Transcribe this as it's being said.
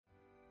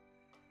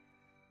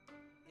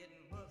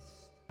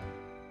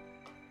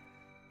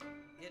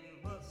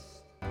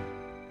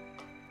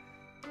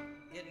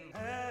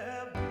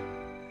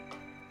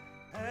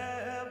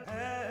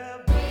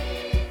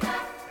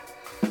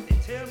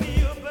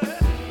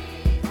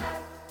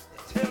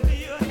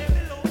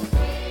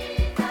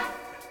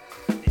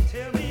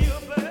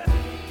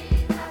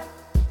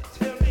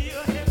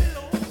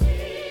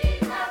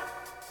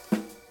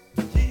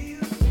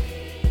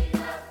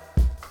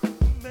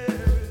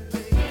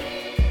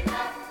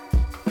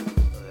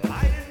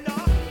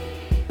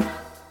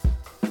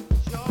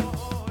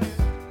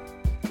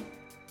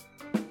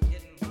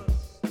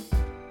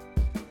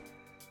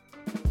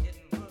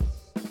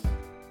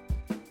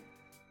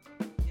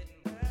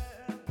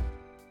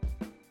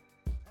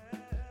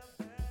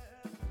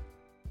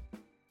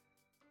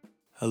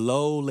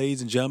Hello,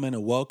 ladies and gentlemen,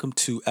 and welcome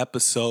to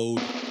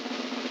episode.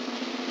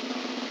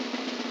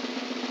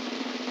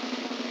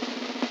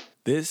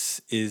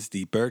 This is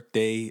the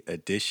birthday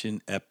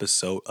edition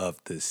episode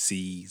of the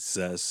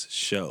Seezus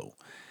show.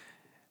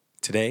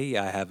 Today,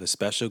 I have a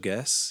special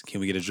guest. Can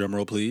we get a drum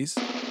roll, please?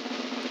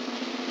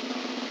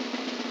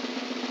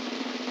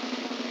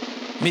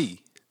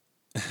 Me,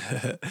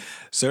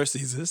 Sir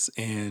Seezus,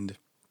 and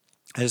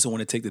I just want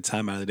to take the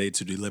time out of the day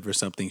to deliver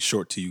something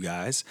short to you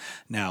guys.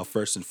 Now,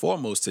 first and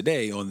foremost,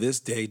 today, on this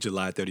day,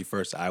 July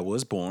 31st, I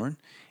was born.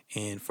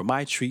 And for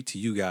my treat to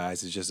you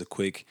guys is just a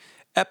quick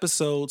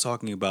episode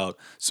talking about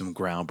some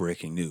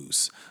groundbreaking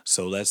news.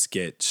 So let's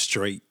get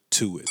straight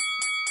to it.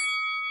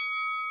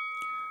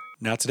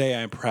 Now, today, I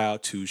am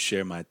proud to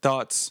share my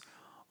thoughts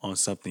on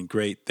something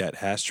great that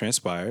has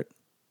transpired.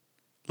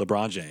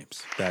 LeBron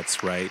James.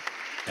 That's right,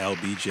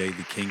 LBJ,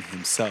 the king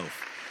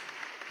himself,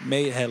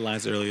 made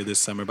headlines earlier this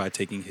summer by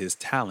taking his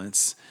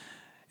talents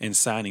and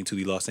signing to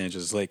the Los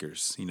Angeles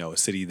Lakers, a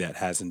city that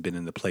hasn't been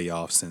in the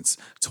playoffs since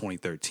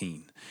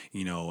 2013,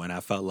 and I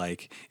felt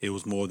like it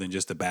was more than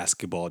just a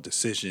basketball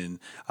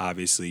decision.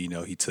 Obviously,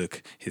 he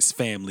took his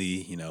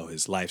family,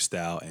 his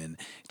lifestyle and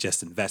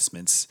just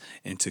investments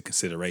into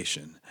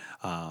consideration.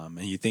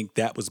 And you think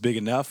that was big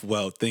enough?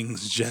 Well,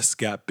 things just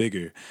got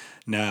bigger.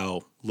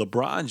 Now,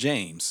 LeBron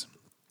James,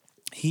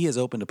 he has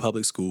opened a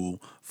public school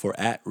for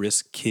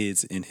at-risk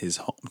kids in his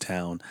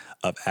hometown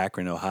of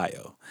Akron,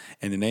 Ohio.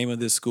 And the name of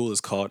this school is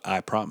called I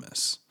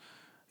Promise.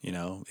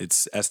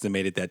 It's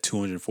estimated that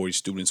 240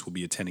 students will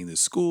be attending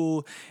this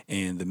school,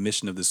 and the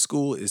mission of the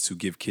school is to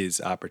give kids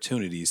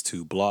opportunities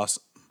to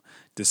blossom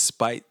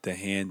despite the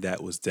hand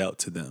that was dealt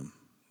to them.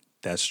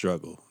 That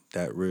struggle,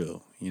 that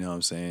real, you know what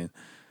I'm saying?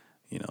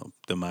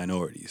 The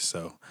minorities.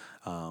 So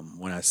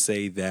when I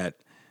say that,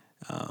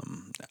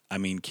 I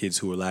mean kids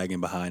who are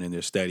lagging behind in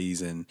their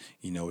studies and,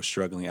 are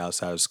struggling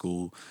outside of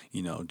school,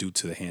 due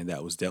to the hand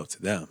that was dealt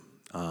to them.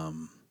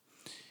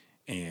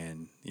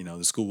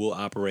 The school will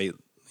operate,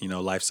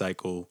 life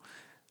cycle.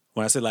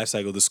 When I say life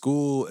cycle, the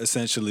school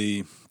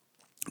essentially,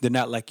 they're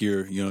not like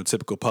your,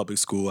 typical public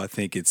school. I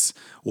think it's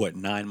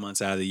 9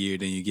 months out of the year.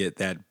 Then you get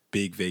that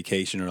big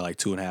vacation or like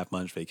 2.5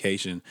 months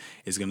vacation.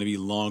 It's going to be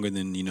longer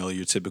than,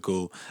 your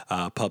typical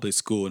public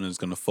school. And it's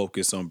going to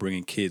focus on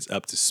bringing kids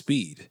up to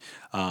speed.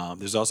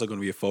 There's also going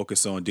to be a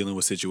focus on dealing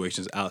with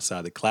situations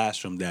outside the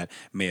classroom that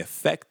may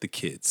affect the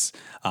kids.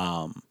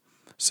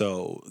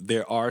 So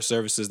there are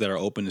services that are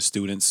open to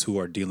students who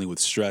are dealing with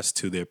stress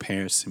to their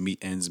parents to meet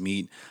ends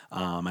meet.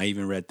 I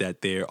even read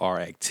that there are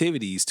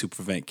activities to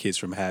prevent kids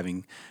from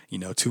having,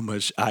 too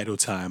much idle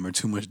time or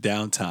too much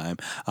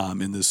downtime.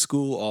 And the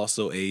school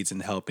also aids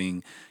in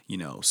helping,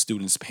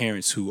 students'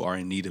 parents who are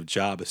in need of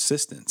job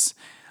assistance.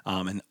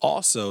 And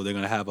also they're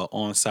going to have an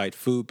on-site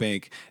food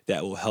bank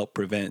that will help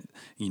prevent,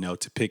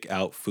 to pick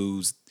out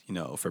foods,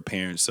 for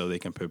parents so they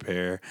can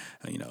prepare,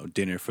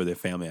 dinner for their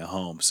family at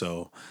home.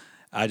 So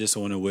I just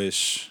want to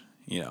wish,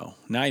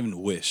 not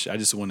even wish, I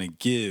just want to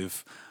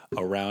give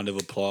a round of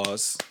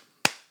applause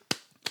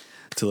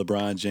to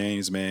LeBron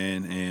James,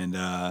 man. And,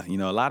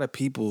 a lot of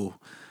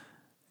people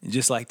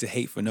just like to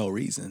hate for no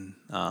reason.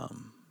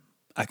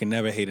 I can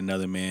never hate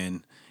another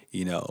man,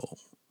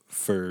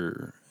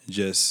 for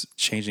just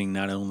changing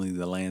not only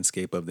the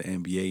landscape of the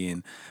NBA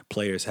and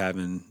players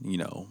having,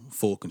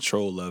 full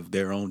control of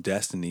their own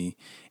destiny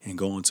and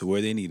going to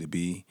where they need to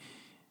be.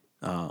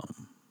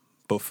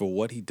 But for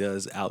what he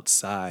does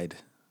outside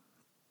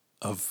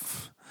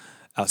of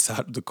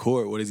the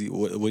court, what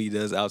he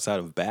does outside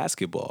of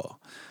basketball.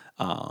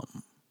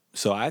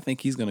 So I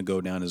think he's going to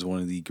go down as one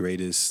of the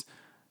greatest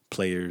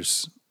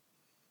players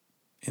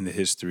in the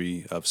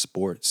history of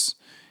sports.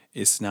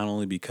 It's not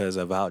only because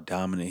of how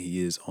dominant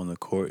he is on the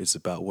court, it's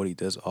about what he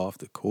does off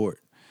the court.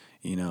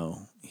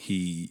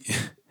 He's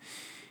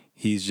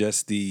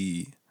just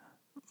the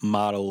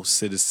model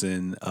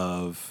citizen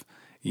of,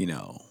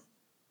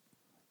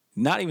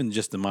 not even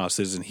just the model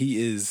citizen.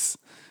 He is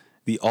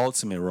the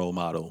ultimate role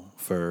model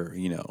for,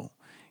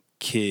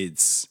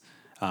 kids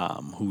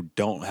who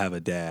don't have a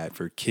dad,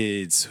 for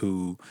kids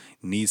who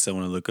need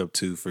someone to look up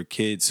to, for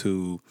kids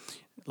who,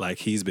 like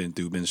he's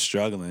been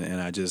struggling. And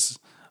I just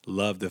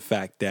love the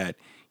fact that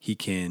he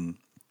can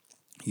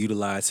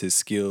utilize his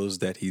skills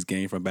that he's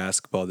gained from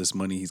basketball, this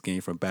money he's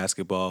gained from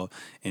basketball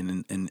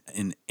and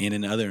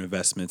in other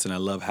investments. And I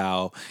love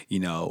how,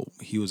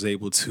 he was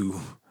able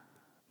to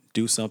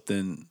do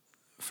something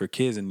for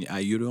kids, and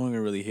you don't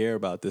even really hear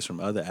about this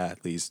from other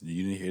athletes.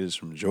 You didn't hear this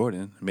from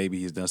Jordan. Maybe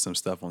he's done some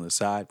stuff on the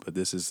side, but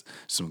this is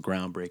some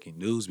groundbreaking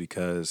news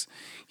because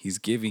he's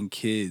giving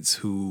kids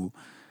who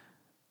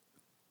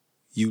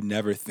you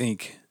never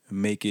think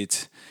make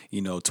it,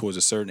 towards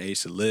a certain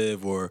age to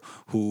live, or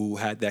who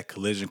had that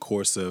collision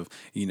course of,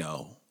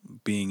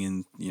 being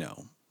in,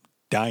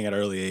 dying at an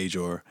early age,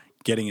 or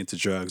getting into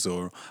drugs,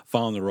 or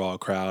following the wrong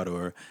crowd,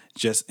 or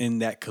just in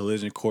that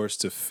collision course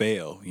to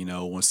fail,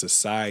 when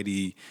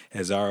society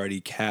has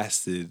already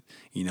casted,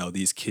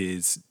 these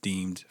kids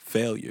deemed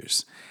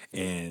failures.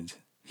 And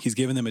he's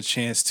giving them a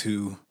chance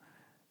to,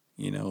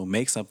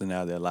 make something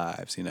out of their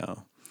lives,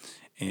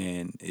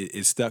 And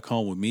it stuck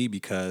home with me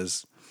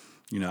because,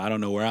 I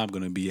don't know where I'm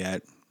going to be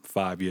at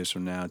 5 years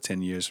from now,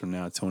 10 years from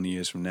now, 20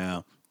 years from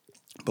now.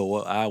 But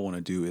what I want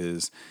to do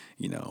is,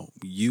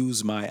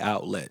 use my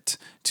outlet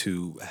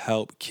to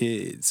help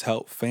kids,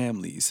 help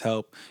families,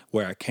 help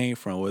where I came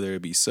from, whether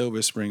it be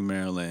Silver Spring,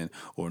 Maryland,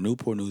 or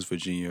Newport News,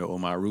 Virginia, or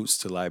my roots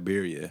to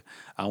Liberia.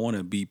 I want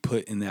to be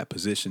put in that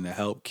position to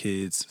help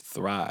kids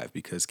thrive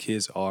because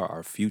kids are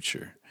our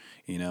future,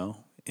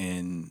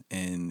 and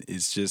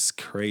it's just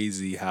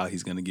crazy how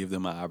he's going to give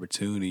them an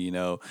opportunity.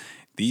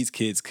 These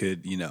kids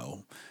could,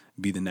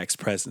 be the next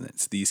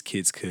presidents. These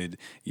kids could,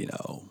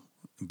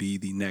 be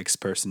the next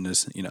person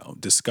to,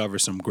 discover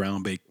some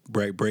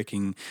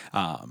breaking,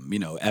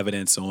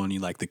 evidence on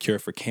like the cure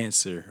for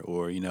cancer,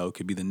 or, it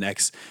could be the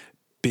next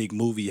big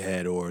movie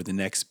head or the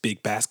next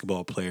big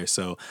basketball player.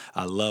 So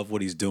I love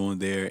what he's doing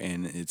there,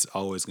 and it's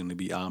always going to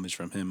be homage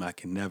from him. I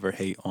can never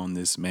hate on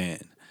this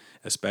man,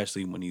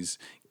 especially when he's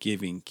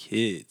giving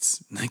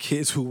kids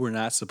who were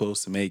not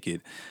supposed to make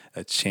it,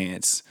 a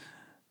chance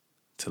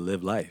to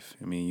live life.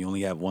 I mean, you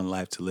only have one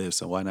life to live,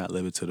 so why not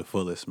live it to the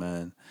fullest,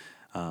 man?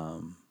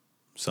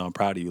 So I'm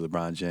proud of you,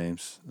 LeBron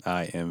James.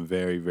 I am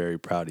very, very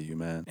proud of you,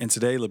 man. And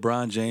today,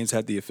 LeBron James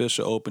had the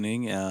official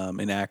opening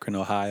in Akron,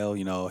 Ohio.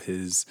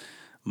 His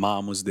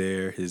mom was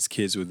there, his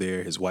kids were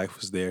there, his wife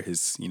was there,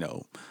 his,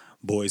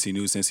 boys he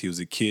knew since he was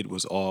a kid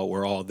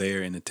were all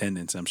there in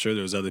attendance. I'm sure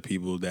there was other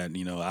people that,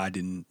 I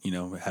didn't,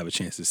 have a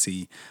chance to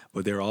see,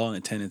 but they're all in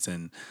attendance.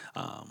 And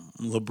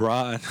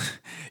LeBron,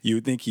 you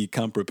would think he'd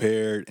come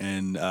prepared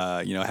and,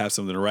 have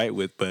something to write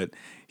with, but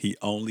he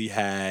only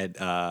had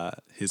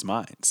his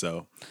mind.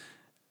 So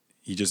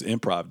he just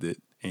improv'd it.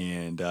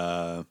 And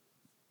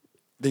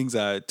things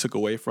I took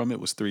away from it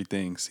was 3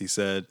 things. He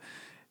said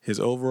his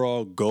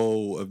overall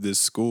goal of this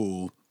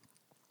school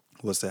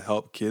was to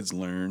help kids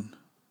learn,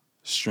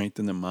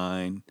 strengthen the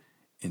mind,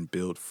 and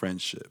build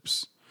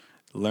friendships.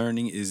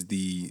 Learning is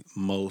the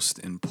most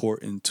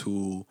important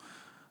tool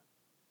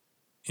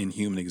in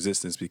human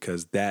existence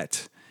because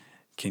that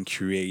can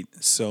create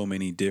so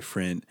many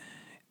different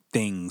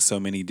things, so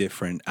many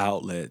different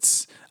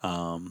outlets.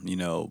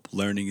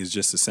 Learning is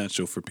just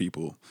essential for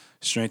people.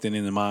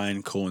 Strengthening the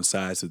mind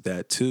coincides with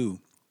that too.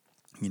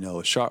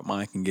 A sharp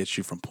mind can get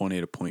you from point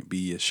A to point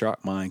B. A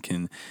sharp mind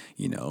can,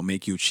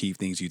 make you achieve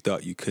things you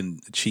thought you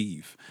couldn't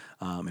achieve.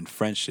 And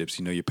friendships,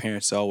 your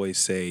parents always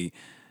say,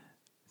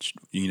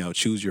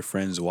 choose your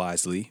friends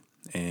wisely.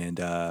 And,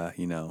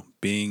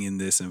 being in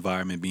this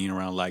environment, being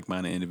around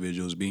like-minded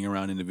individuals, being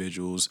around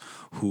individuals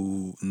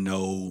who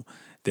know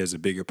there's a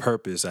bigger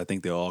purpose, I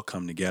think they'll all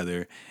come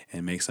together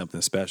and make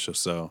something special.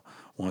 So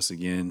once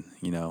again,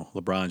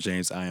 LeBron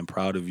James, I am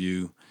proud of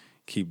you.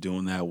 Keep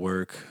doing that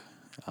work.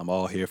 I'm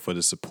all here for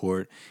the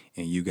support,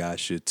 and you guys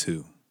should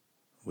too.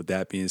 With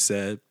that being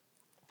said,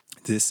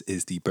 this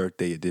is the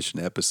birthday edition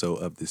episode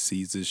of the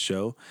Seezus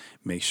Show.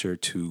 Make sure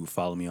to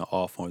follow me on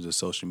all forms of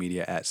social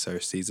media at Sir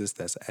Seezus.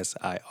 That's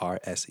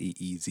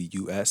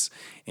SIRSEEZUS.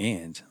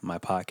 And my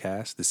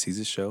podcast, The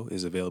Seezus Show,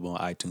 is available on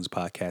iTunes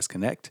Podcast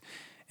Connect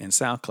and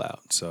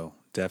SoundCloud. So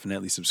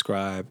definitely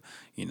subscribe,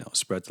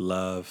 spread the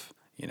love,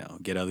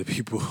 get other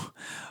people,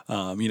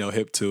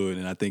 hip to it.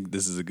 And I think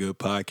this is a good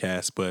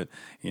podcast, but,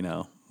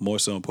 more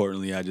so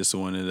importantly, I just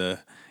wanted to,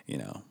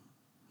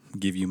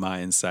 give you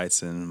my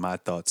insights and my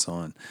thoughts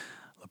on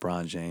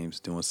LeBron James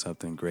doing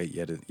something great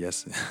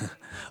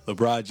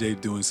LeBron James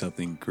doing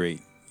something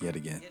great yet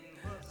again.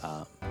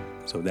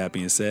 So with that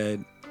being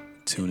said,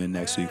 tune in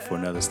next week for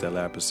another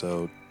stellar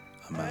episode.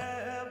 I'm out.